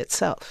said by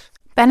itself.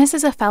 Bennis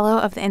is a fellow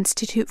of the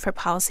Institute for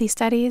Policy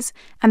Studies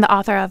and the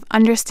author of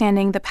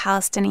Understanding the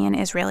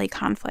Palestinian-Israeli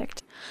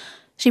Conflict.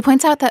 She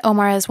points out that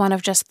Omar is one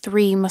of just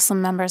 3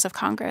 Muslim members of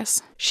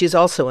Congress. She's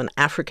also an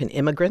African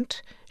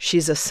immigrant.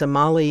 She's a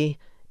Somali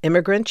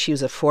immigrant. She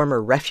was a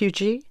former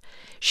refugee.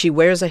 She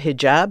wears a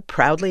hijab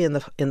proudly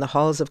in the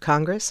halls of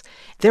Congress.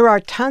 There are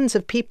tons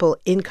of people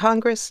in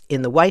Congress,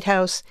 in the White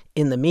House,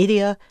 in the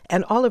media,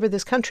 and all over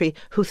this country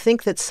who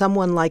think that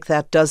someone like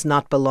that does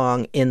not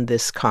belong in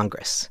this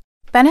Congress.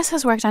 Bennis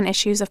has worked on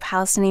issues of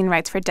Palestinian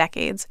rights for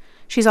decades.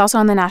 She's also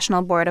on the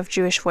National Board of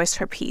Jewish Voice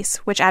for Peace,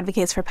 which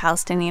advocates for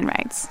Palestinian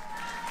rights.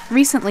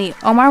 Recently,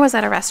 Omar was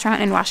at a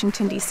restaurant in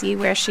Washington, D.C.,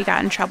 where she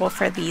got in trouble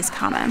for these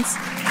comments.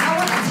 I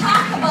want to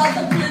talk about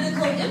the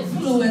political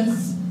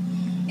influence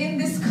in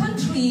this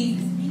country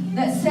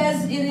that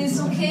says it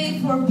is okay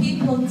for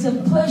people to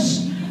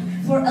push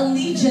for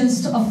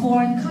allegiance to a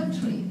foreign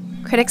country.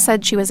 Critics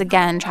said she was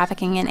again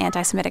trafficking in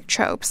anti-Semitic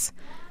tropes.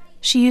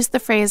 She used the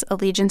phrase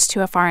allegiance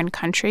to a foreign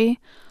country,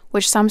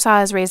 which some saw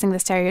as raising the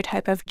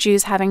stereotype of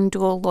Jews having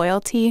dual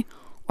loyalty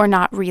or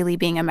not really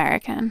being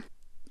American.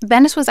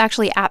 Bennis was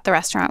actually at the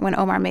restaurant when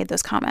Omar made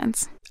those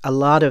comments. A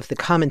lot of the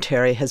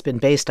commentary has been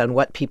based on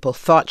what people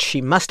thought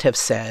she must have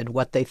said,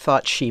 what they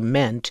thought she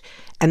meant,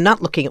 and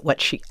not looking at what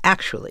she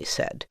actually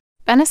said.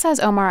 Bennis says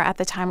Omar at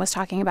the time was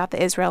talking about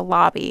the Israel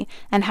lobby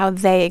and how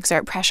they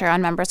exert pressure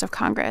on members of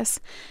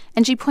Congress.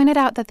 And she pointed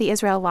out that the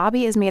Israel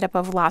lobby is made up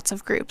of lots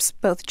of groups,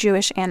 both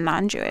Jewish and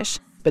non-Jewish.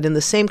 But in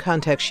the same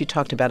context, she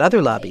talked about other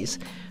lobbies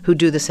who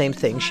do the same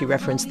thing. She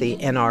referenced the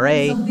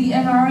NRA.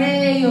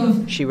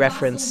 She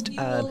referenced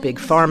Big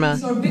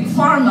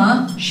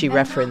Pharma. She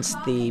referenced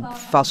the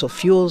fossil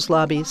fuels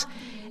lobbies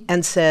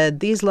and said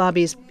these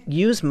lobbies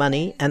use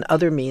money and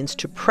other means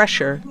to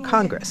pressure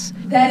Congress.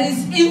 That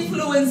is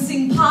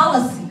influencing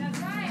policy.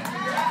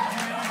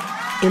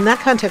 In that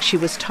context, she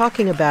was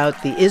talking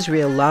about the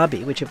Israel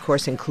lobby, which of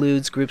course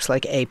includes groups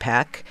like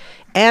AIPAC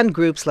and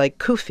groups like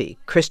CUFI,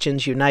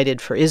 Christians United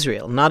for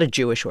Israel, not a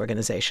Jewish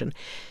organization.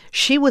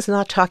 She was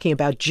not talking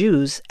about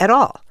Jews at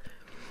all.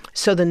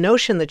 So the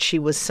notion that she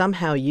was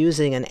somehow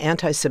using an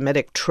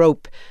anti-Semitic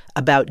trope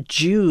about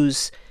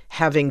Jews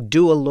having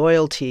dual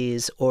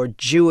loyalties or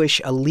Jewish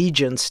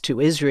allegiance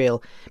to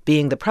Israel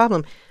being the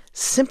problem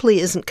simply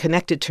isn't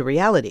connected to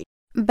reality.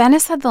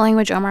 Bennis said the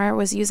language Omar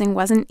was using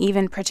wasn't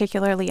even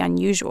particularly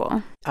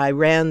unusual. I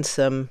ran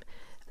some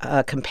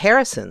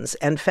comparisons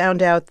and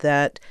found out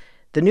that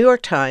the New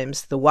York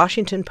Times, the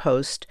Washington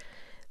Post,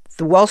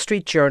 the Wall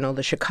Street Journal,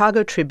 the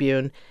Chicago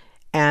Tribune,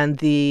 and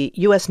the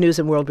U.S. News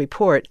and World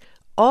Report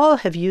all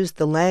have used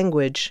the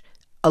language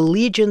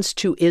allegiance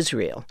to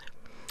Israel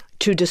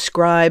to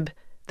describe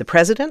the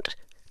president,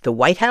 the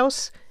White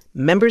House,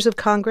 members of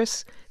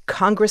Congress,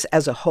 Congress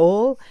as a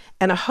whole,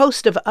 and a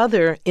host of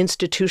other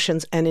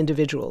institutions and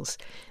individuals,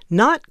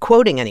 not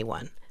quoting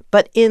anyone,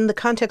 but in the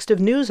context of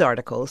news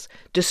articles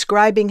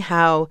describing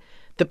how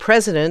the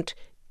president,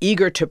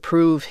 eager to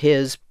prove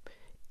his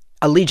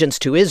allegiance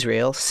to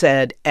Israel,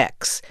 said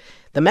X.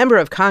 The member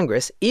of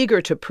Congress,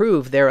 eager to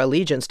prove their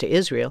allegiance to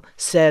Israel,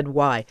 said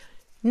Y.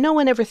 No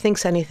one ever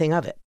thinks anything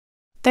of it.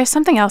 There's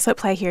something else at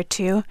play here,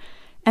 too,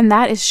 and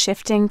that is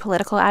shifting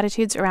political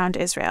attitudes around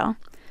Israel.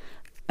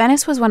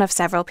 Bennis was one of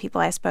several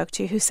people I spoke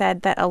to who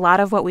said that a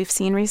lot of what we've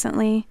seen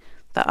recently,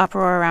 the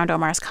uproar around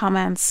Omar's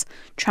comments,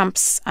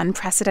 Trump's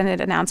unprecedented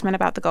announcement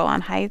about the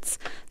Golan Heights,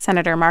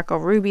 Senator Marco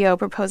Rubio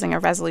proposing a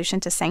resolution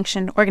to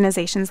sanction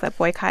organizations that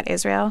boycott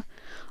Israel,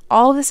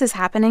 all this is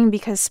happening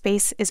because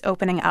space is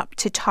opening up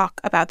to talk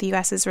about the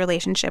U.S.'s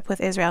relationship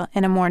with Israel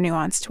in a more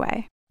nuanced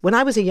way. When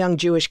I was a young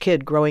Jewish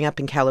kid growing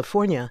up in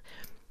California,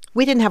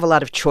 we didn't have a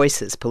lot of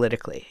choices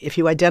politically. If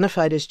you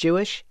identified as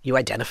Jewish, you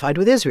identified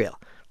with Israel.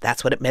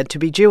 That's what it meant to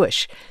be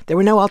Jewish. There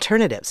were no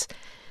alternatives.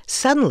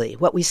 Suddenly,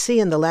 what we see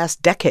in the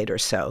last decade or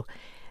so,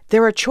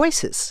 there are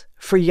choices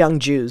for young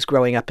Jews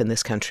growing up in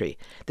this country.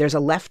 There's a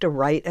left, a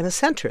right, and a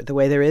center, the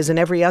way there is in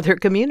every other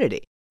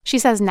community. She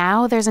says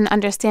now there's an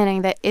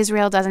understanding that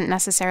Israel doesn't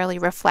necessarily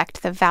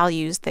reflect the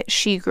values that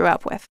she grew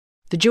up with.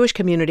 The Jewish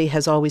community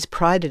has always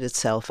prided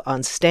itself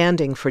on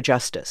standing for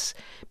justice,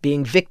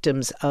 being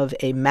victims of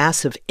a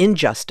massive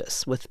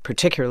injustice, with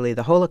particularly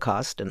the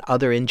Holocaust and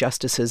other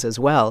injustices as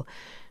well.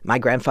 My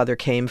grandfather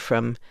came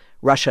from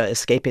Russia,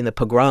 escaping the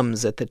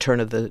pogroms at the turn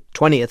of the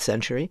 20th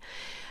century.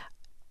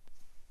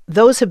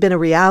 Those have been a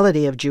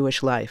reality of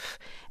Jewish life.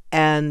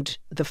 And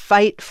the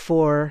fight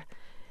for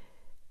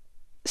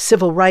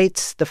civil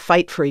rights, the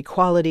fight for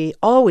equality,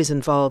 always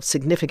involved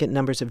significant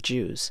numbers of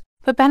Jews.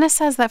 But Bennis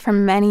says that for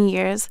many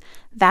years,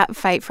 that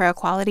fight for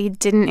equality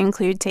didn't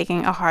include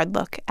taking a hard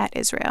look at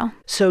Israel.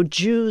 So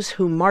Jews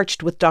who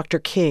marched with Dr.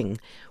 King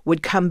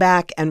would come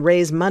back and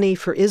raise money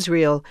for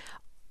Israel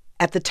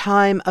at the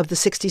time of the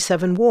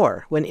 1967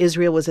 war, when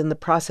Israel was in the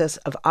process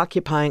of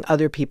occupying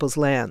other people's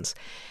lands.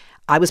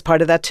 I was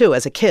part of that too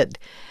as a kid.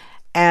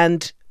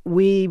 And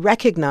we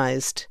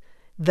recognized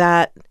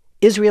that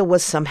Israel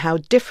was somehow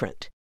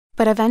different.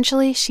 But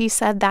eventually, she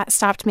said that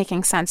stopped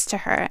making sense to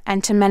her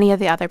and to many of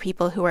the other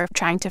people who were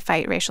trying to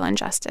fight racial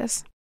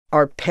injustice.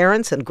 Our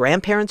parents' and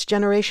grandparents'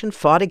 generation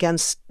fought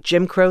against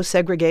Jim Crow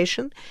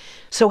segregation.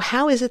 So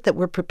how is it that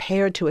we're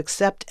prepared to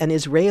accept an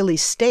Israeli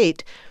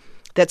state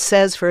that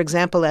says, for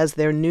example, as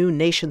their new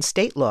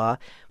nation-state law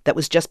that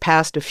was just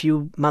passed a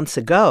few months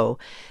ago,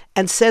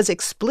 and says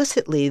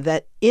explicitly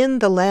that in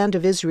the land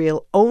of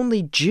Israel,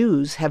 only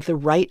Jews have the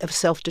right of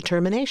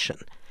self-determination?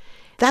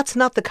 That's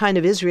not the kind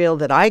of Israel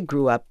that I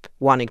grew up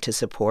wanting to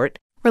support.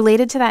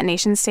 Related to that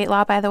nation-state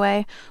law, by the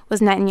way,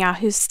 was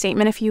Netanyahu's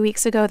statement a few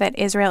weeks ago that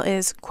Israel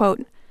is,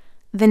 quote,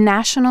 the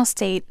national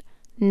state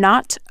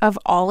not of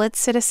all its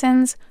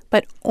citizens,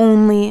 but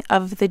only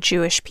of the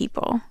Jewish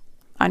people,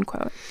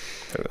 unquote.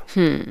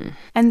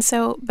 And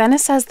so Bennis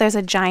says there's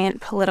a giant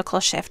political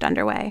shift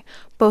underway,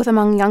 both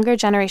among younger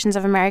generations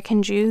of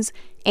American Jews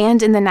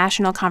and in the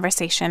national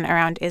conversation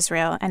around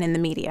Israel and in the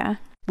media.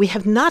 We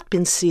have not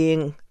been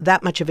seeing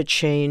that much of a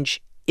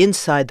change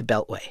inside the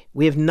Beltway.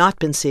 We have not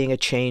been seeing a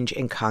change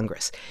in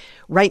Congress.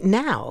 Right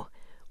now,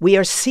 we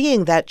are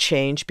seeing that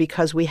change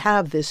because we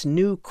have this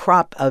new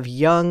crop of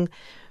young,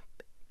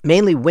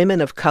 mainly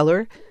women of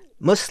color,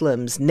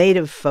 Muslims,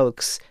 Native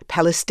folks,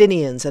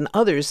 Palestinians, and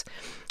others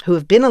who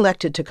have been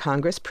elected to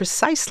Congress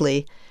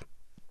precisely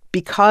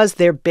because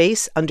their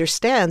base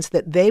understands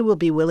that they will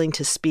be willing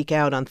to speak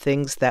out on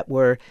things that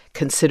were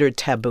considered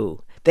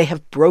taboo. They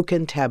have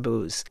broken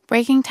taboos.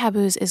 Breaking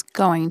taboos is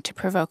going to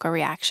provoke a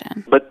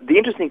reaction. But the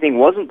interesting thing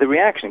wasn't the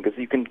reaction, because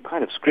you can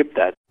kind of script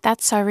that.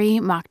 That's Sari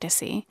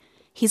Makdisi.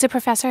 He's a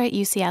professor at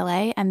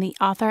UCLA and the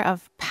author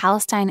of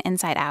Palestine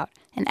Inside Out,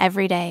 An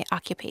Everyday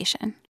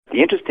Occupation.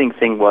 The interesting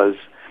thing was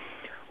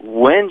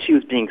when she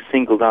was being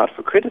singled out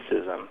for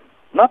criticism,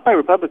 not by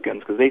Republicans,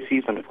 because they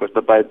seized on it, of course,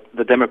 but by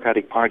the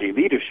Democratic Party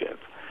leadership,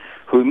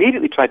 who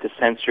immediately tried to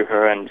censure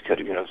her and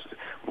sort of,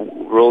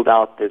 rolled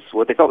out this,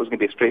 what they thought was going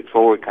to be a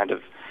straightforward kind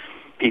of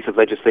piece of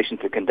legislation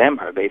to condemn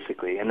her,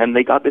 basically. And then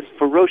they got this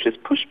ferocious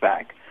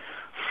pushback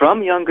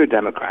from younger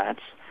Democrats,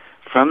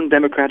 from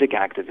Democratic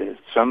activists,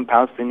 from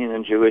Palestinian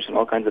and Jewish and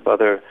all kinds of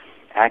other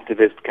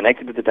activists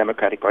connected to the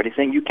Democratic Party,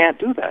 saying you can't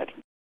do that.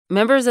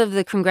 Members of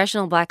the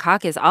Congressional Black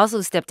Caucus also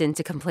stepped in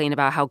to complain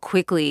about how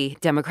quickly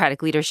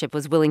Democratic leadership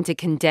was willing to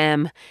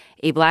condemn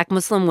a Black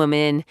Muslim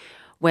woman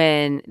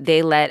when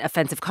they let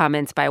offensive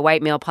comments by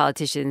white male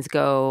politicians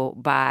go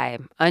by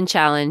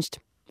unchallenged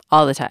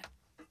all the time.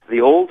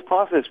 The old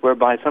process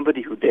whereby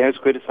somebody who dares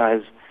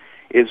criticize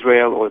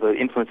Israel or the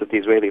influence of the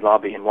Israeli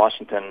lobby in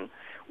Washington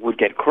would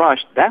get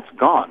crushed, that's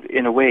gone.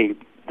 In a way,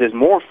 there's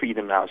more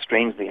freedom now,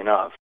 strangely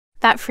enough.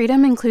 That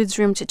freedom includes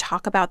room to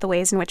talk about the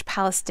ways in which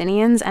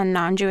Palestinians and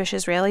non-Jewish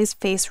Israelis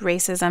face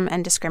racism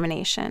and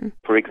discrimination.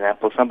 For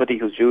example, somebody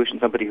who's Jewish and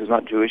somebody who's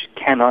not Jewish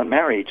cannot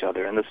marry each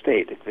other in the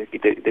state.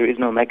 There is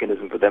no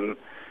mechanism for them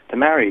to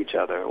marry each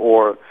other,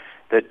 or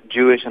that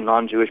Jewish and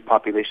non-Jewish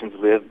populations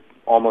live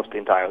almost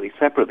entirely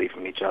separately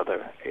from each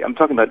other. I'm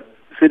talking about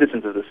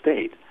citizens of the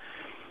state.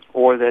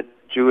 Or that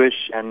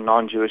Jewish and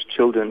non-Jewish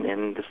children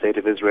in the state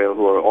of Israel,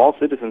 who are all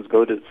citizens,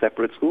 go to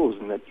separate schools,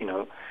 and that,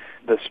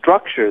 the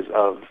structures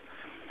of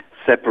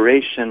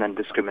separation and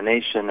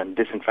discrimination and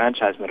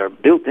disenfranchisement are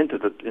built into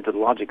the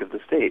logic of the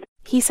state.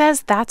 He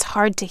says that's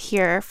hard to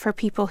hear for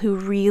people who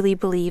really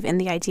believe in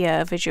the idea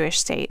of a Jewish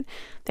state.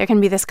 There can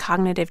be this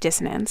cognitive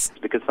dissonance.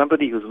 Because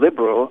somebody who's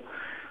liberal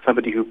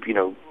somebody who,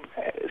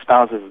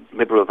 espouses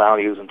liberal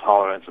values and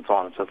tolerance and so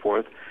on and so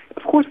forth,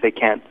 of course they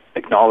can't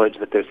acknowledge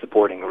that they're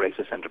supporting a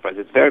racist enterprise.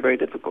 It's very, very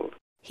difficult.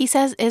 He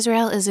says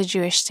Israel is a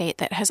Jewish state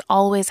that has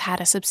always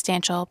had a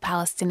substantial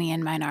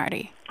Palestinian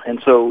minority.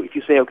 And so if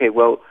you say, okay,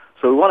 well,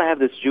 so we want to have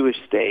this Jewish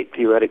state,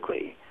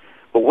 theoretically,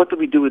 but what do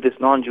we do with this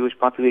non-Jewish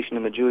population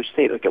in the Jewish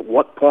state? Like, at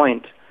what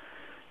point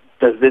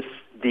does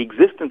the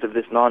existence of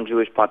this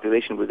non-Jewish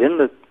population within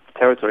the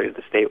territory of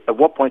the state, at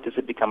what point does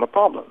it become a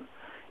problem?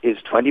 Is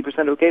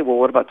 20% okay? Well,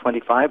 what about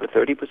 25 or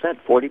 30%,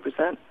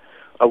 40%?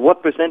 At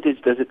what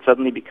percentage does it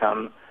suddenly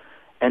become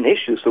an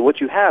issue? So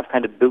what you have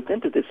kind of built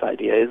into this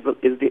idea is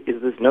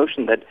this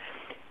notion that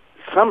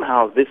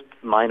somehow this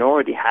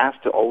minority has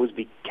to always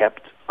be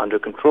kept under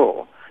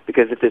control.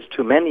 Because if there's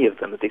too many of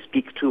them, if they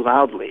speak too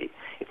loudly,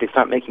 if they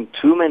start making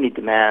too many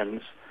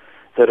demands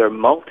that are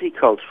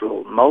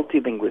multicultural,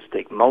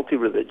 multilinguistic,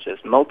 multi-religious,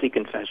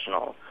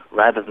 multi-confessional,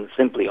 rather than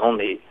simply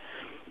only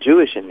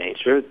Jewish in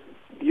nature,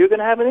 you're going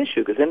to have an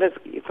issue, because then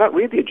it's not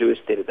really a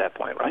Jewish state at that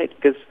point, right?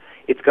 Because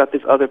it's got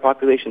this other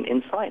population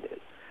inside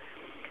it.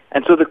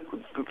 And so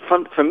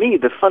for me,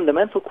 the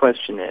fundamental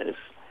question is,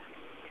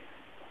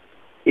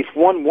 if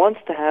one wants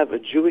to have a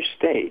Jewish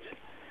state,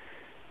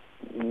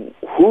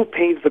 who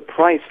pays the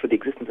price for the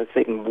existence of the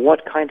state, and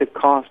what kind of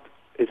cost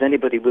is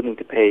anybody willing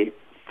to pay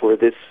for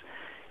this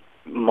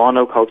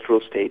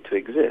monocultural state to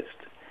exist?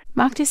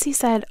 Makdisi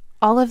said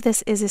all of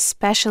this is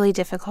especially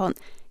difficult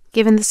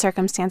given the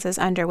circumstances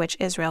under which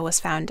Israel was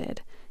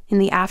founded, in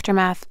the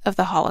aftermath of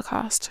the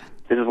Holocaust.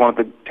 This is one of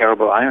the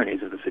terrible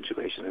ironies of the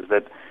situation, is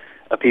that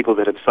a people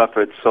that have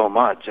suffered so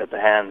much at the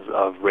hands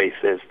of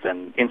racist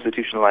and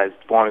institutionalized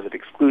forms of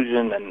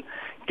exclusion and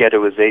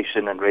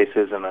ghettoization and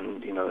racism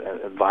and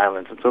and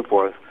violence and so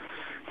forth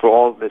for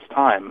all this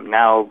time,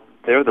 now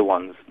they're the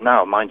ones,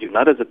 now mind you,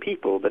 not as a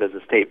people but as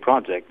a state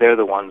project, they're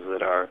the ones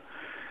that are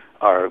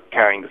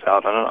carrying this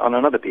out on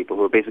another people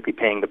who are basically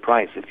paying the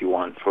price, if you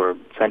want, for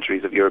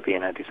centuries of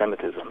European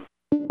anti-Semitism.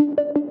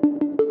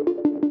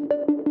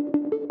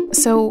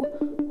 So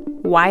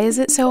why is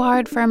it so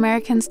hard for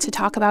Americans to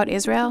talk about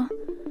Israel?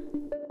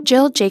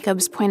 Jill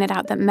Jacobs pointed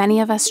out that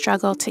many of us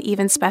struggle to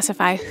even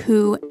specify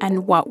who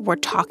and what we're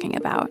talking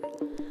about.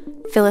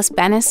 Phyllis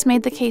Bennis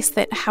made the case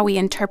that how we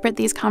interpret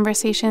these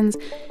conversations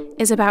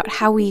is about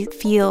how we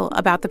feel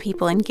about the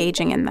people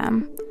engaging in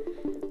them.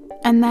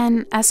 And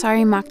then, as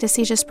Sari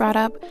Makdisi just brought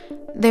up,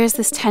 there's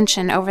this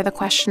tension over the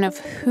question of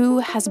who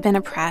has been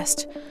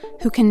oppressed,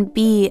 who can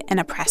be an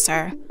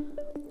oppressor,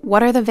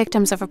 what are the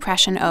victims of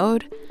oppression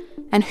owed,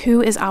 and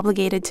who is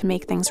obligated to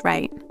make things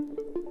right.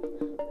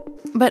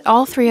 But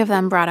all three of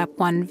them brought up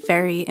one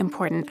very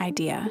important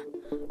idea.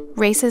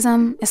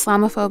 Racism,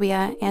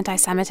 Islamophobia,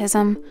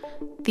 anti-Semitism,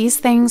 these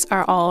things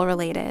are all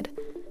related,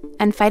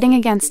 and fighting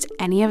against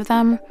any of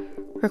them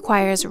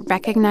requires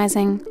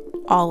recognizing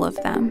all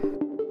of them.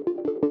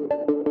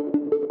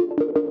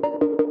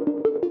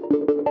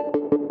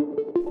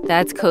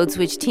 That's Code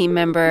Switch team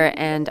member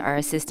and our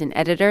assistant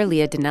editor,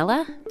 Leah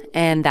Donnella,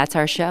 and that's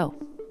our show.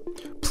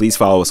 Please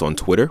follow us on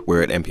Twitter.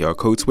 We're at NPR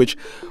Code Switch.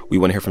 We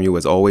want to hear from you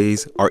as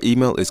always. Our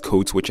email is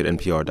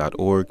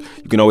codeswitch@npr.org.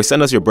 You can always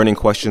send us your burning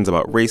questions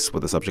about race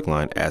with the subject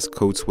line Ask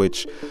Code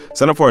Switch.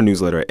 Sign up for our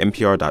newsletter at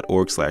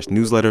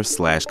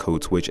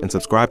npr.org/newsletter/Code Switch and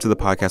subscribe to the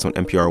podcast on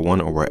NPR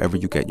One or wherever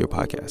you get your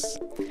podcasts.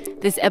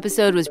 This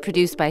episode was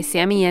produced by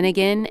Sami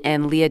Yenigun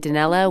and Leah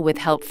Donnella with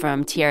help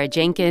from Tiara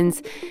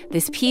Jenkins.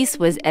 This piece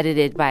was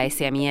edited by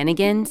Sami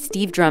Yenigun,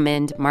 Steve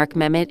Drummond, Mark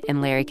Memmott,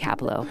 and Larry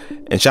Kaplow.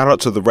 And shout out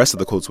to the rest of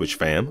the Code Switch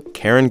fam: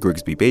 Karen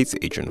Grigsby Bates,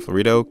 Adrian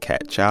Florido,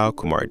 Kat Chow,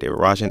 Kumari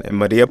Devarajan, and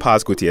Maria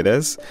Paz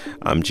Gutierrez.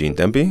 I'm Gene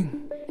Demby.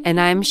 And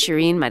I'm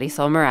Shireen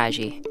Marisol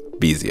Meraji.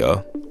 Be easy,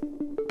 y'all.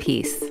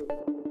 Peace.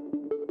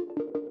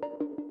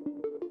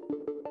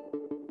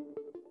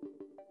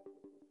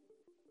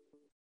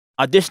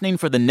 Auditioning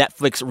for the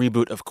Netflix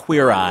reboot of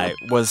Queer Eye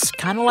was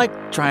kind of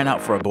like trying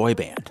out for a boy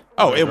band.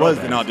 Oh, it was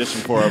an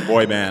audition for a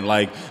boy band.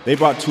 Like, they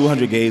brought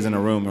 200 gays in a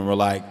room and were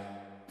like,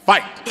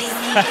 fight!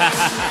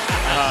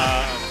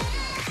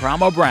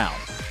 Karamo Brown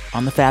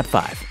on the Fab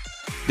Five.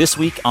 This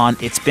week on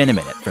It's Been a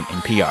Minute from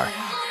NPR.